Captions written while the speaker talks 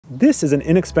This is an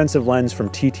inexpensive lens from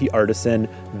TT Artisan.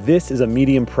 This is a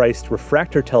medium-priced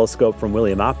refractor telescope from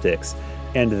William Optics.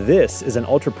 And this is an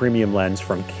ultra-premium lens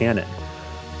from Canon.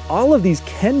 All of these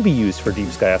can be used for deep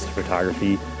sky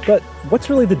astrophotography, but what's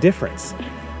really the difference?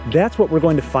 That's what we're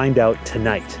going to find out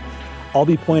tonight. I'll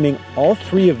be pointing all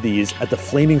three of these at the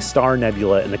Flaming Star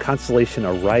Nebula in the constellation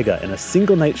Auriga in a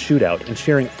single night shootout and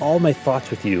sharing all my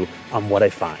thoughts with you on what I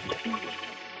find.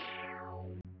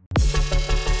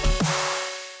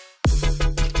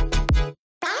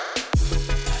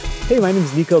 Hey, my name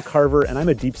is Nico Carver and I'm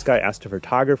a deep sky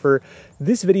astrophotographer.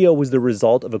 This video was the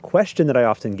result of a question that I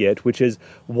often get, which is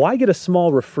why get a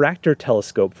small refractor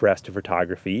telescope for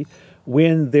astrophotography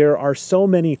when there are so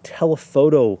many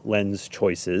telephoto lens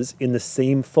choices in the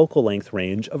same focal length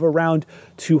range of around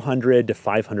 200 to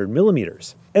 500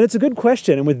 millimeters? And it's a good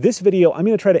question, and with this video, I'm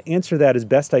going to try to answer that as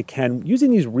best I can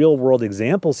using these real-world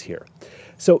examples here.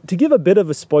 So to give a bit of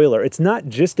a spoiler, it's not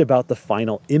just about the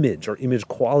final image or image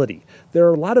quality. There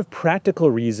are a lot of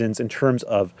practical reasons in terms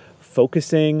of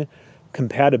focusing,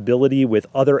 compatibility with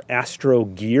other astro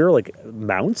gear like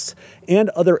mounts, and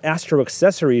other astro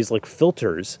accessories like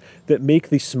filters that make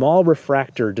the small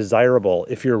refractor desirable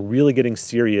if you're really getting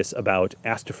serious about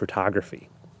astrophotography,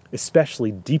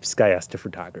 especially deep sky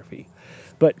astrophotography.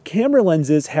 But camera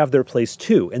lenses have their place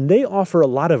too, and they offer a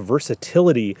lot of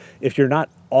versatility if you're not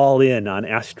all in on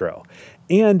astro.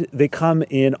 And they come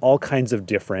in all kinds of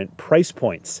different price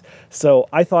points. So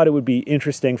I thought it would be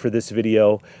interesting for this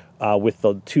video with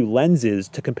the two lenses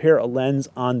to compare a lens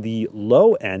on the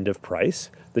low end of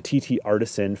price, the TT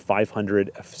Artisan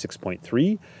 500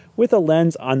 f6.3, with a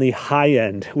lens on the high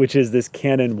end, which is this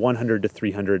Canon 100 to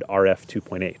 300 RF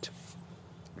 2.8.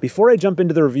 Before I jump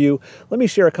into the review, let me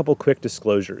share a couple quick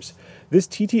disclosures. This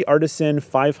TT Artisan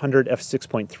 500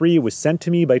 f6.3 was sent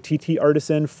to me by TT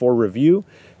Artisan for review.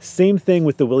 Same thing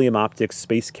with the William Optics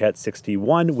SpaceCat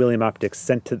 61. William Optics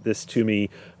sent this to me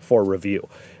for review.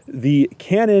 The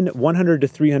Canon 100 to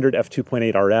 300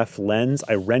 f2.8 RF lens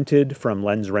I rented from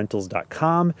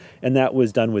lensrentals.com, and that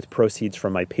was done with proceeds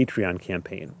from my Patreon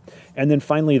campaign. And then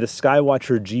finally, the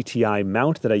Skywatcher GTI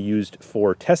mount that I used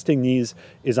for testing these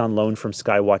is on loan from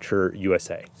Skywatcher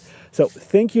USA. So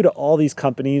thank you to all these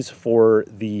companies for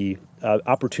the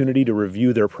opportunity to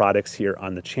review their products here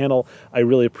on the channel. I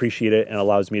really appreciate it and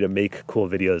allows me to make cool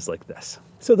videos like this.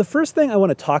 So the first thing I want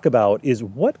to talk about is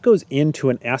what goes into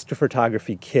an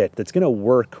astrophotography kit that's going to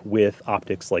work with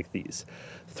optics like these.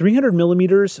 300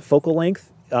 millimeters focal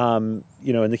length, in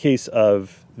the case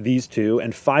of these two,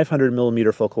 and 500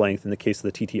 millimeter focal length in the case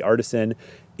of the TT Artisan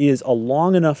is a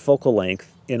long enough focal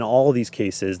length in all of these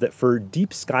cases that for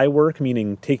deep sky work,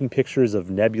 meaning taking pictures of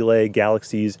nebulae,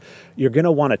 galaxies, you're going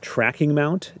to want a tracking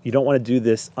mount. You don't want to do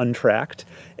this untracked.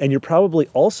 And you're probably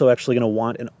also actually going to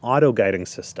want an auto guiding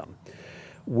system.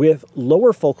 With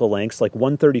lower focal lengths, like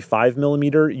 135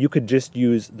 millimeter, you could just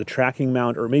use the tracking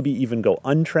mount or maybe even go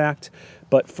untracked.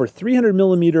 But for 300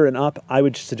 millimeter and up, I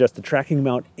would suggest the tracking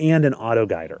mount and an auto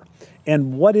guider.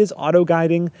 And what is auto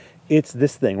guiding? It's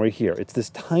this thing right here. It's this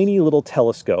tiny little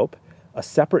telescope, a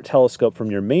separate telescope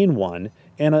from your main one,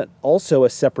 and also a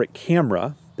separate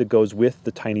camera that goes with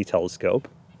the tiny telescope.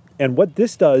 And what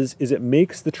this does is it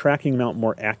makes the tracking mount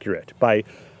more accurate by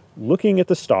looking at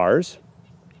the stars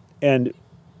and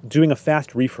doing a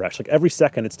fast refresh. Like every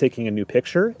second it's taking a new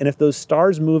picture, and if those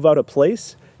stars move out of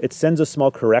place, it sends a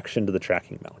small correction to the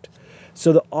tracking mount.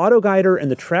 So the auto guider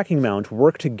and the tracking mount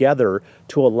work together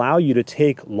to allow you to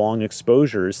take long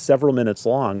exposures, several minutes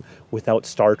long, without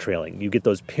star trailing. You get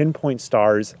those pinpoint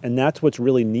stars, and that's what's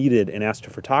really needed in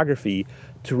astrophotography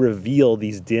to reveal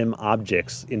these dim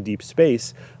objects in deep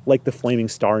space, like the Flaming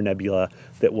Star Nebula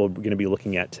that we're going to be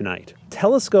looking at tonight.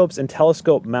 Telescopes and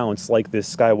telescope mounts like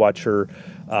this Skywatcher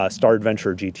Star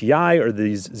Adventure GTI or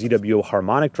these ZWO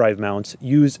harmonic drive mounts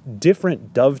use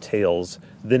different dovetails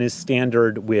than is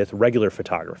standard with regular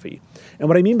photography. And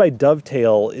what I mean by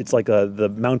dovetail, it's like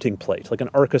the mounting plate, like an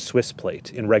Arca Swiss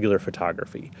plate in regular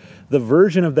photography. The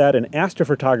version of that in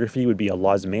astrophotography would be a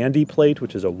Losmandy plate,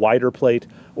 which is a wider plate,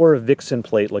 or a Vixen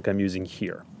plate like I'm using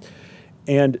here.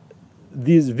 And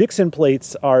these Vixen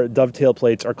plates, dovetail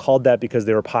plates, are called that because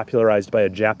they were popularized by a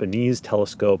Japanese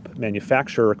telescope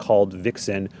manufacturer called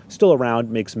Vixen, still around,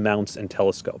 makes mounts and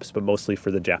telescopes, but mostly for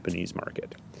the Japanese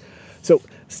market. So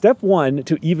step one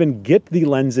to even get the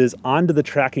lenses onto the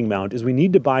tracking mount is we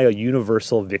need to buy a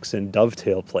universal Vixen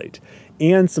dovetail plate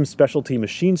and some specialty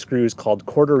machine screws called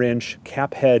 1/4-inch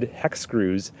cap head hex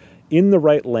screws in the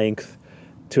right length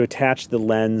to attach the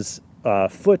lens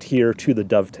foot here to the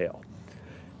dovetail.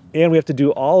 And we have to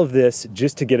do all of this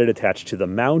just to get it attached to the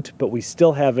mount, but we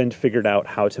still haven't figured out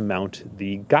how to mount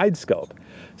the guide scope.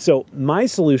 So my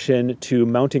solution to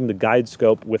mounting the guide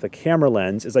scope with a camera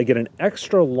lens is I get an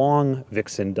extra long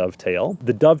Vixen dovetail.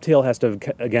 The dovetail has to,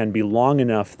 again, be long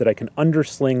enough that I can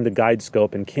undersling the guide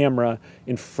scope and camera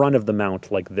in front of the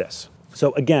mount like this.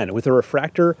 So again, with a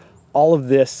refractor, all of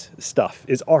this stuff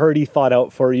is already thought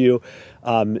out for you.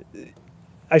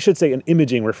 I should say an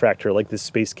imaging refractor like this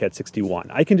SpaceCat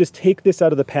 61. I can just take this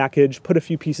out of the package, put a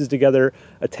few pieces together,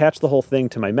 attach the whole thing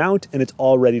to my mount, and it's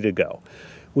all ready to go.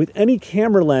 With any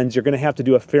camera lens, you're going to have to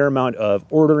do a fair amount of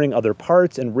ordering other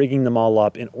parts and rigging them all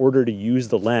up in order to use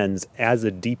the lens as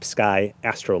a deep sky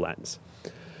astro lens.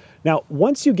 Now,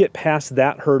 once you get past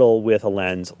that hurdle with a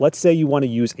lens, let's say you want to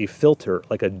use a filter,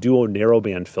 like a duo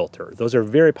narrowband filter. Those are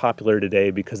very popular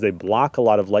today because they block a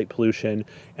lot of light pollution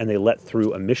and they let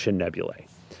through emission nebulae.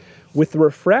 With the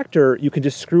refractor, you can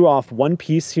just screw off one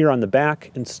piece here on the back,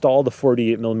 install the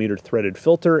 48mm threaded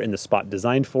filter in the spot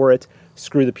designed for it,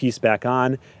 screw the piece back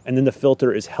on, and then the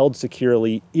filter is held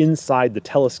securely inside the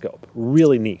telescope.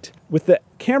 Really neat. With the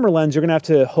camera lens, you're going to have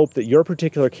to hope that your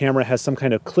particular camera has some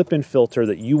kind of clip-in filter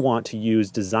that you want to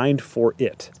use designed for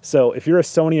it. So if you're a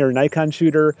Sony or Nikon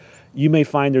shooter, you may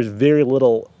find there's very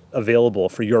little available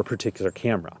for your particular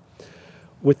camera.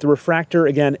 With the refractor,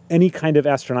 again, any kind of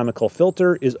astronomical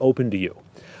filter is open to you.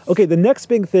 Okay, the next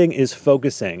big thing is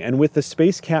focusing, and with the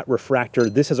SpaceCat refractor,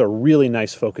 this is a really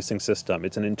nice focusing system.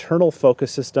 It's an internal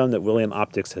focus system that William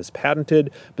Optics has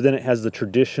patented, but then it has the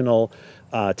traditional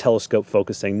telescope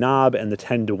focusing knob and the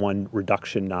 10-to-1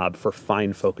 reduction knob for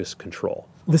fine focus control.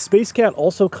 The SpaceCat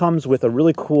also comes with a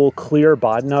really cool clear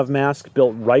Bodnov mask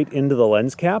built right into the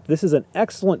lens cap. This is an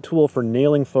excellent tool for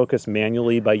nailing focus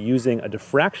manually by using a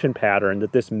diffraction pattern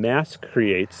that this mask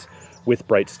creates with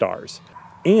bright stars.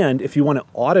 And if you want to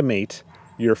automate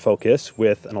your focus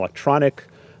with an electronic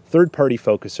third-party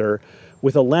focuser,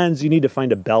 with a lens, you need to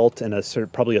find a belt and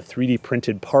probably a 3D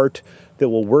printed part that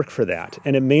will work for that.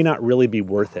 And it may not really be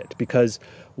worth it because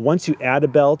once you add a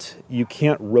belt, you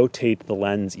can't rotate the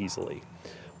lens easily.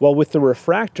 Well, with the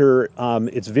refractor,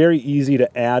 it's very easy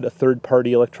to add a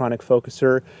third-party electronic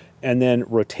focuser, and then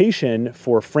rotation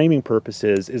for framing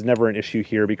purposes is never an issue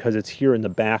here because it's here in the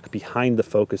back behind the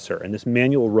focuser. And this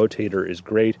manual rotator is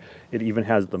great. It even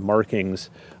has the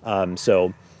markings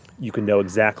so you can know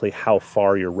exactly how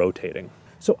far you're rotating.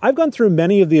 So I've gone through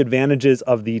many of the advantages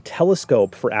of the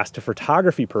telescope for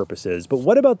astrophotography purposes, but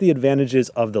what about the advantages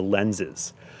of the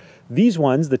lenses? These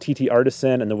ones, the TT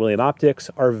Artisan and the William Optics,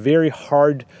 are very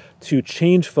hard to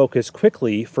change focus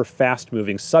quickly for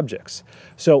fast-moving subjects.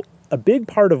 So a big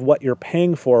part of what you're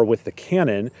paying for with the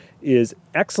Canon is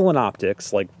excellent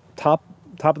optics, like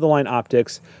top-of-the-line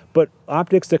optics, but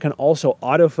optics that can also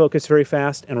autofocus very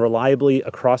fast and reliably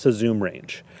across a zoom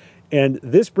range. And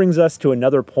this brings us to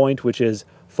another point, which is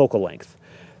focal length.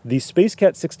 The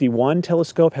SpaceCat 61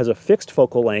 telescope has a fixed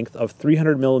focal length of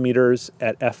 300mm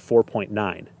at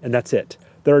f4.9, and that's it.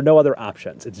 There are no other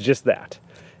options. It's just that.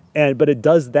 But it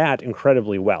does that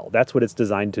incredibly well. That's what it's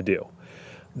designed to do.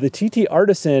 The TT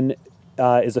Artisan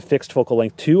is a fixed focal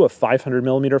length too, of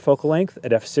 500mm focal length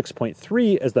at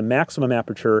f6.3 as the maximum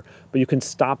aperture, but you can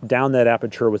stop down that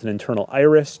aperture with an internal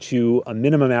iris to a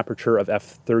minimum aperture of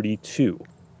f32.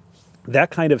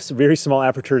 That kind of very small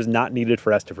aperture is not needed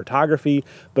for astrophotography,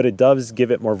 but it does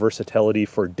give it more versatility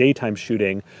for daytime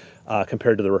shooting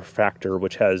compared to the refractor,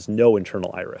 which has no internal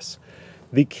iris.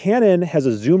 The Canon has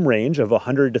a zoom range of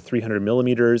 100 to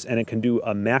 300mm, and it can do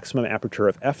a maximum aperture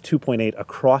of f2.8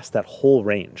 across that whole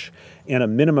range, and a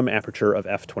minimum aperture of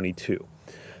f22.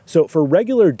 So for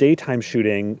regular daytime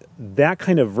shooting, that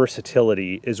kind of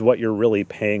versatility is what you're really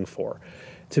paying for.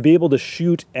 To be able to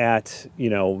shoot at,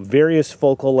 various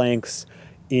focal lengths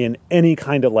in any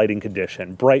kind of lighting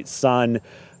condition, bright sun,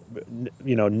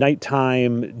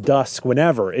 nighttime, dusk,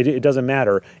 whenever, it doesn't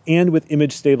matter. And with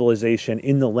image stabilization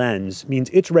in the lens means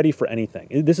it's ready for anything.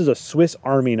 This is a Swiss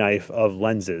Army knife of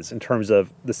lenses in terms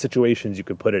of the situations you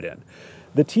could put it in.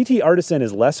 The TT Artisan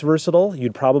is less versatile.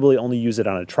 You'd probably only use it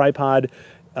on a tripod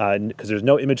because there's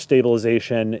no image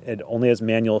stabilization. It only has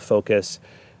manual focus.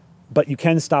 But you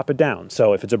can stop it down.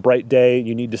 So if it's a bright day,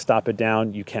 you need to stop it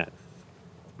down, you can.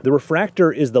 The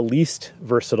refractor is the least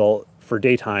versatile for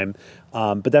daytime,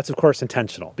 but that's of course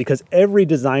intentional because every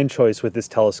design choice with this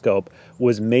telescope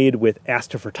was made with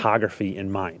astrophotography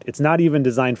in mind. It's not even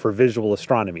designed for visual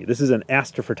astronomy. This is an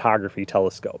astrophotography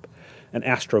telescope, an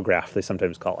astrograph they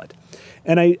sometimes call it.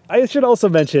 And I should also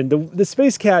mention, the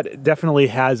SpaceCat definitely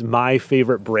has my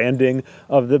favorite branding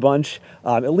of the bunch,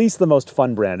 at least the most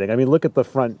fun branding. I mean, look at the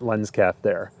front lens cap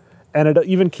there. And it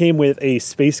even came with a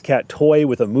SpaceCat toy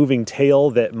with a moving tail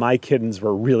that my kittens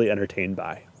were really entertained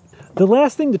by. The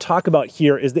last thing to talk about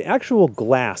here is the actual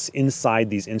glass inside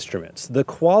these instruments. The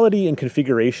quality and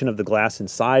configuration of the glass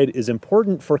inside is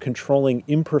important for controlling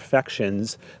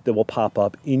imperfections that will pop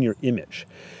up in your image.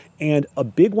 And a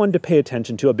big one to pay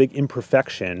attention to, a big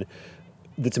imperfection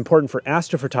that's important for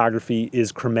astrophotography,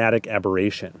 is chromatic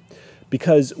aberration.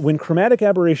 Because when chromatic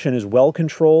aberration is well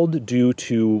controlled due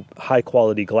to high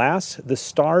quality glass, the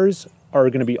stars are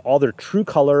going to be all their true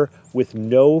color with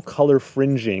no color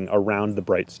fringing around the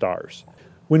bright stars.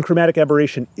 When chromatic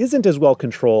aberration isn't as well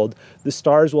controlled, the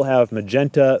stars will have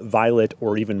magenta, violet,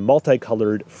 or even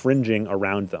multicolored fringing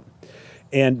around them.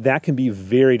 And that can be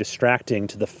very distracting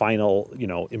to the final,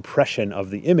 impression of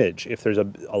the image if there's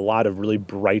a lot of really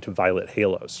bright violet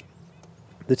halos.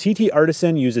 The TT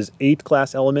Artisan uses 8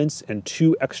 glass elements and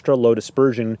 2 extra low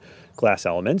dispersion glass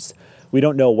elements. We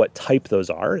don't know what type those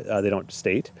are, they don't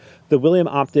state. The William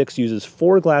Optics uses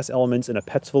 4 glass elements in a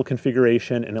Petzval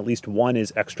configuration, and at least 1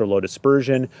 is extra low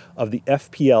dispersion of the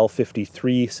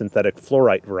FPL53 synthetic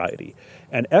fluorite variety.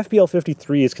 And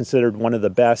FPL53 is considered one of the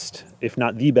best, if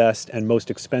not the best, and most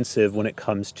expensive when it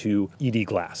comes to ED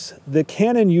glass. The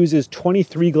Canon uses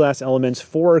 23 glass elements.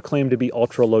 4 are claimed to be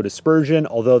ultra low dispersion,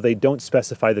 although they don't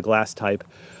specify the glass type.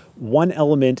 1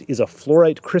 element is a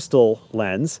fluorite crystal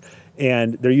lens,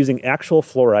 and they're using actual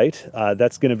fluorite.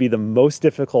 That's going to be the most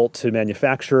difficult to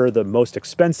manufacture, the most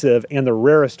expensive, and the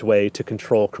rarest way to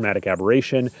control chromatic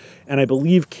aberration. And I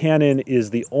believe Canon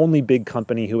is the only big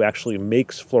company who actually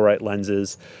makes fluorite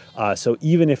lenses. So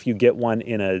even if you get one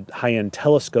in a high-end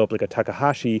telescope like a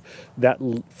Takahashi, that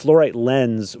fluorite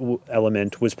lens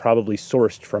element was probably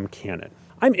sourced from Canon.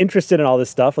 I'm interested in all this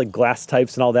stuff, like glass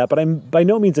types and all that, but I'm by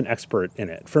no means an expert in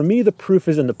it. For me, the proof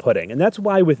is in the pudding. And that's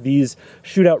why with these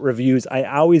shootout reviews, I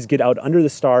always get out under the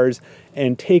stars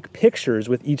and take pictures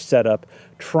with each setup,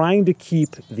 trying to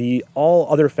keep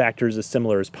all other factors as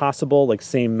similar as possible, like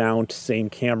same mount, same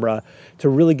camera, to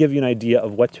really give you an idea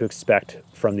of what to expect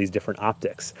from these different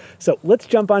optics. So let's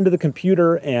jump onto the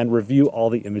computer and review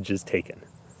all the images taken.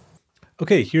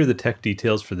 Okay, here are the tech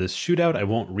details for this shootout. I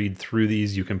won't read through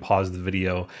these. You can pause the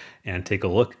video and take a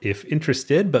look if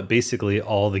interested, but basically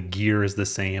all the gear is the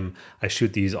same. I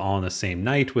shoot these all on the same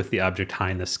night with the object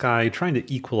high in the sky, trying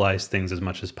to equalize things as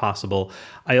much as possible.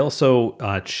 I also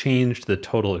changed the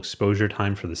total exposure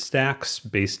time for the stacks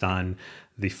based on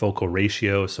the focal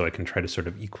ratio, so I can try to sort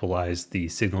of equalize the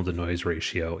signal to noise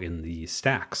ratio in the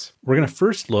stacks. We're going to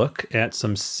first look at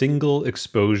some single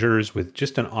exposures with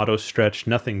just an auto stretch,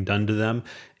 nothing done to them.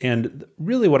 And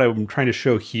really what I'm trying to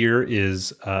show here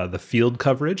is the field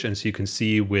coverage. And so you can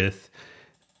see with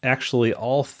actually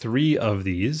all 3 of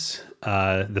these,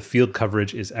 the field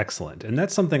coverage is excellent. And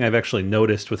that's something I've actually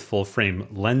noticed with full frame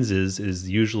lenses, is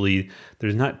usually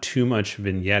there's not too much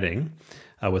vignetting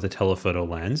with a telephoto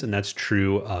lens, and that's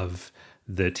true of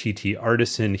the TT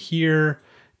Artisan here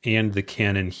and the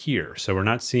Canon here. So we're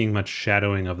not seeing much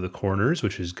shadowing of the corners,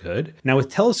 which is good. Now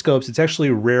with telescopes, it's actually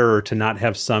rarer to not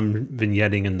have some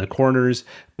vignetting in the corners,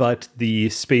 but the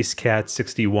SpaceCat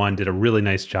 61 did a really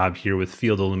nice job here with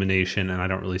field illumination, and I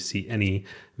don't really see any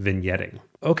vignetting.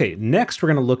 Okay, next we're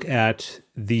going to look at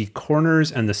the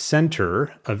corners and the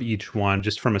center of each one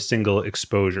just from a single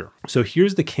exposure. So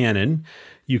here's the Canon.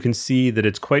 You can see that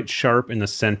it's quite sharp in the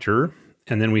center,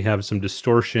 and then we have some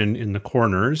distortion in the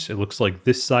corners. It looks like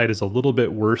this side is a little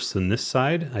bit worse than this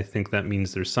side. I think that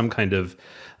means there's some kind of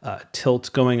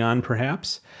tilt going on,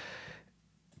 perhaps.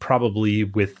 Probably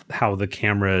with how the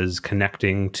camera is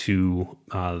connecting to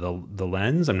the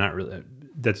lens. I'm not really,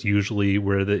 that's usually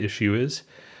where the issue is.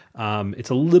 It's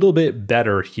a little bit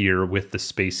better here with the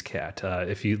SpaceCat.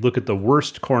 If you look at the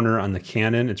worst corner on the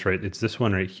Canon, it's this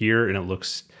one right here, and it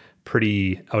looks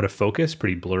pretty out of focus,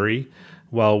 pretty blurry.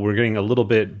 While we're getting a little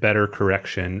bit better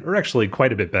correction, or actually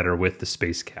quite a bit better with the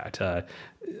SpaceCat.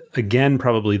 Again,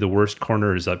 probably the worst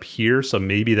corner is up here, so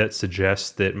maybe that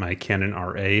suggests that my Canon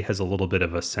RA has a little bit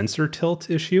of a sensor tilt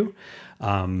issue.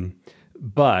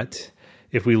 But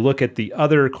if we look at the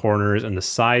other corners and the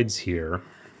sides here,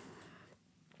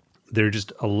 they're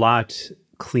just a lot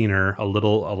cleaner,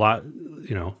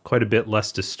 quite a bit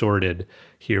less distorted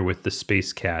here with the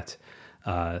SpaceCat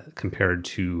compared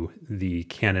to the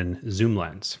Canon zoom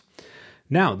lens.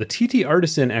 Now, the TT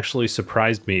Artisan actually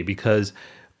surprised me because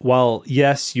while,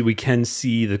 yes, we can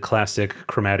see the classic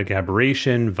chromatic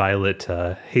aberration, violet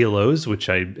halos, which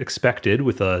I expected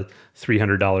with a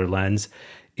 $300 lens,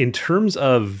 in terms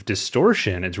of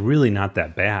distortion, it's really not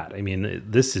that bad. I mean,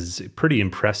 this is pretty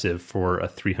impressive for a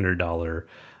 $300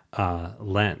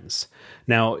 lens.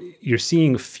 Now, you're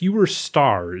seeing fewer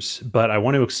stars, but I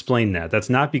want to explain that. That's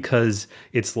not because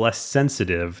it's less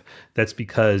sensitive. That's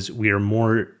because we are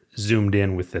more zoomed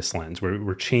in with this lens.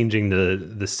 We're changing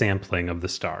the sampling of the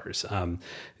stars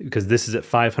because this is at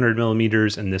 500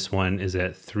 millimeters and this one is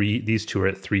at these two are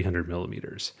at 300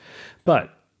 millimeters.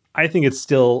 But I think it's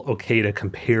still okay to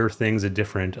compare things at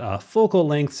different focal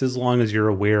lengths as long as you're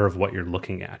aware of what you're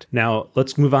looking at. Now,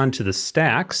 let's move on to the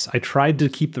stacks. I tried to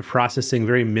keep the processing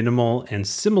very minimal and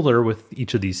similar with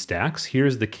each of these stacks.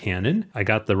 Here's the Canon. I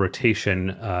got the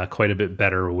rotation quite a bit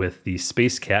better with the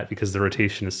Space Cat because the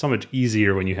rotation is so much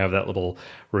easier when you have that little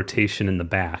rotation in the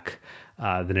back.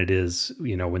 Than it is,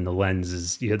 when the lens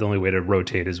is, the only way to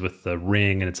rotate is with the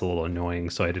ring and it's a little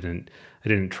annoying. So I didn't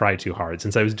try too hard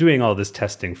since I was doing all this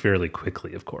testing fairly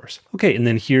quickly, of course. Okay, and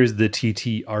then here's the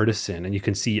TT Artisan. And you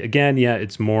can see again, yeah,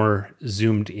 it's more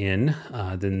zoomed in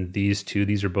than these two.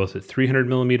 These are both at 300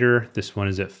 millimeter. This one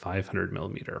is at 500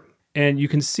 millimeter. And you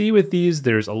can see with these,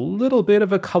 there's a little bit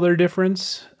of a color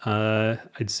difference.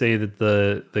 I'd say that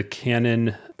the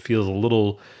Canon feels a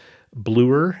little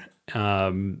bluer.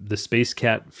 The Space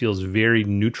Cat feels very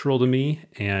neutral to me,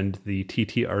 and the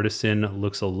TT Artisan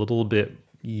looks a little bit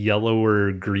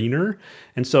yellower greener.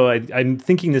 And so I'm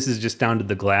thinking this is just down to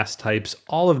the glass types.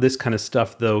 All of this kind of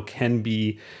stuff, though, can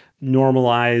be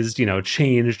normalized,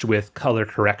 changed with color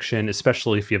correction,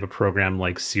 especially if you have a program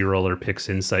like Cyril or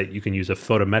PixInsight. You can use a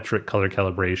photometric color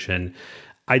calibration.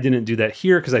 I didn't do that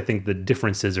here because I think the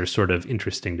differences are sort of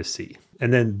interesting to see.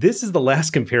 And then this is the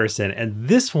last comparison. And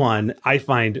this one I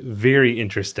find very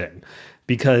interesting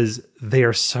because they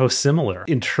are so similar.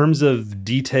 In terms of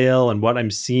detail and what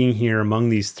I'm seeing here among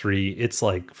these three, it's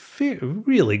like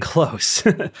really close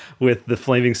with the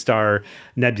Flaming Star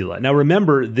Nebula. Now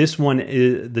remember, this one,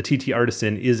 the TT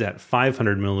Artisan, is at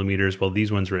 500 millimeters, while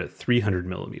these ones are at 300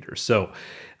 millimeters. So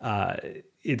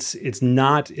it's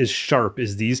not as sharp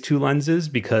as these two lenses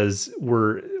because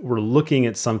we're looking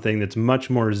at something that's much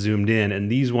more zoomed in, and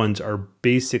these ones are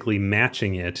basically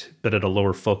matching it, but at a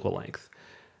lower focal length.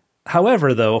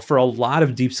 However, though, for a lot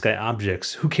of deep sky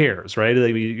objects, who cares, right?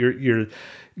 I mean,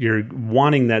 you're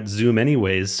wanting that zoom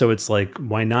anyways, so it's like,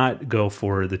 why not go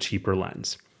for the cheaper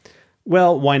lens?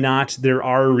 Well, why not? There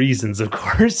are reasons, of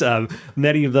course.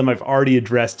 Many of them I've already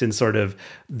addressed in sort of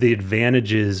the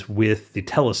advantages with the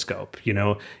telescope.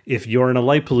 If you're in a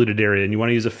light polluted area and you want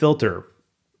to use a filter,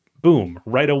 boom,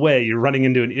 right away you're running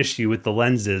into an issue with the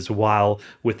lenses, while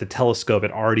with the telescope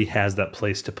it already has that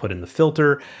place to put in the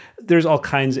filter. There's all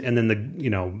kinds, and then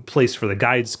the place for the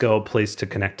guide scope, place to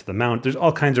connect to the mount. There's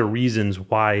all kinds of reasons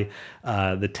why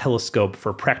the telescope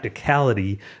for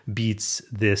practicality beats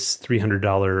this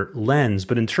 $300 lens.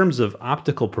 But in terms of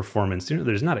optical performance,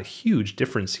 there's not a huge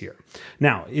difference here.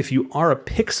 Now, if you are a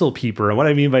pixel peeper, and what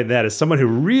I mean by that is someone who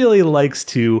really likes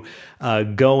to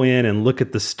go in and look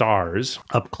at the stars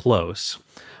up close,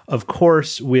 of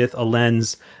course, with a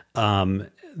lens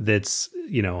that's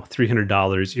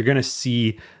 $300, you're going to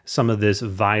see some of this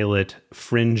violet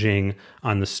fringing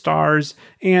on the stars,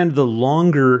 and the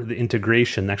longer the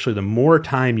integration, actually the more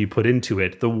time you put into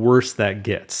it, the worse that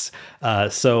gets.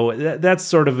 So that's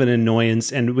sort of an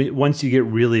annoyance, and once you get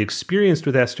really experienced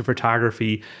with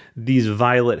astrophotography, these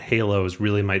violet halos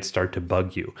really might start to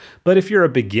bug you. But if you're a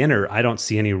beginner, I don't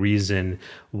see any reason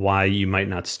why you might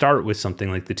not start with something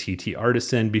like the TT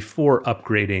Artisan before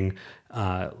upgrading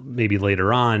maybe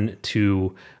later on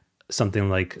to something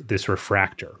like this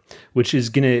refractor, which is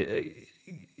going to,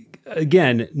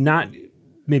 again, not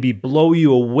maybe blow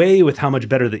you away with how much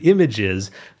better the image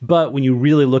is, but when you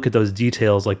really look at those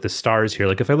details like the stars here,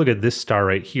 like if I look at this star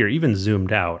right here, even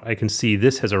zoomed out, I can see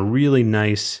this has a really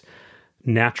nice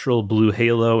natural blue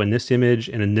halo in this image,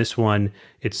 and in this one,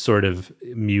 it's sort of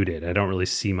muted. I don't really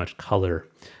see much color.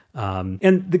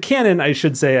 And the Canon, I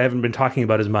should say, I haven't been talking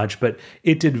about as much, but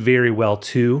it did very well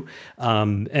too.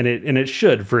 And it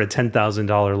should for a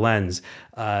 $10,000 lens.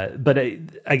 But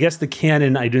I guess the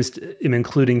Canon I just am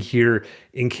including here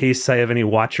in case I have any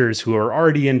watchers who are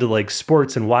already into like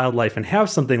sports and wildlife and have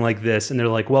something like this. And they're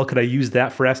like, well, could I use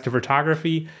that for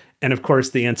astrophotography? And of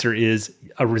course, the answer is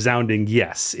a resounding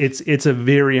yes. It's a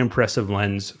very impressive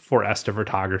lens for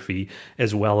astrophotography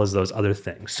as well as those other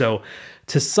things. So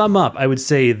to sum up, I would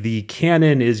say the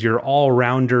Canon is your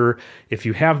all-rounder. If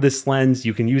you have this lens,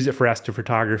 you can use it for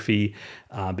astrophotography,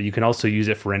 but you can also use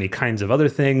it for any kinds of other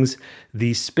things.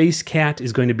 The Space Cat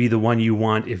is going to be the one you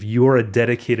want if you're a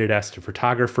dedicated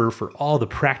astrophotographer for all the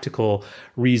practical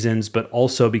reasons, but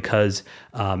also because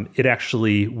it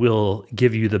actually will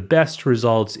give you the best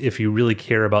results if you really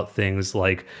care about things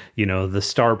like, the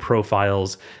star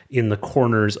profiles in the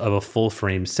corners of a full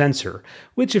frame sensor,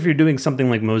 which if you're doing something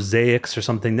like mosaics or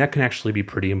something, that can actually be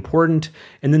pretty important.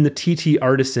 And then the TT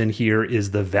Artisan here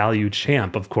is the value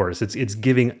champ, of course. It's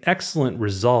giving excellent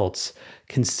results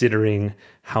considering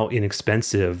how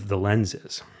inexpensive the lens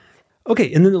is.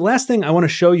 Okay, and then the last thing I want to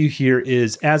show you here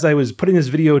is, as I was putting this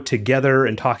video together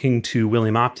and talking to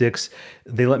William Optics,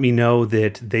 they let me know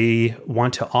that they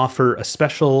want to offer a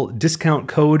special discount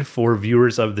code for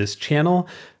viewers of this channel.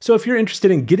 So if you're interested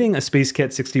in getting a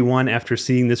SpaceCat 61 after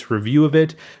seeing this review of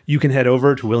it, you can head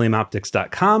over to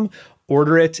williamoptics.com,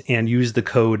 order it, and use the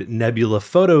code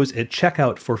NebulaPhotos at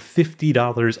checkout for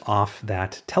 $50 off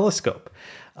that telescope.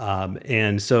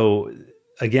 And so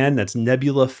again, that's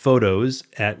Nebula Photos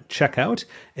at checkout,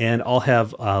 and I'll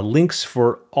have links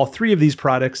for all three of these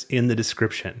products in the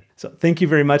description. So thank you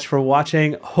very much for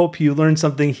watching. Hope you learned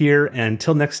something here, and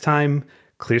until next time,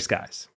 clear skies.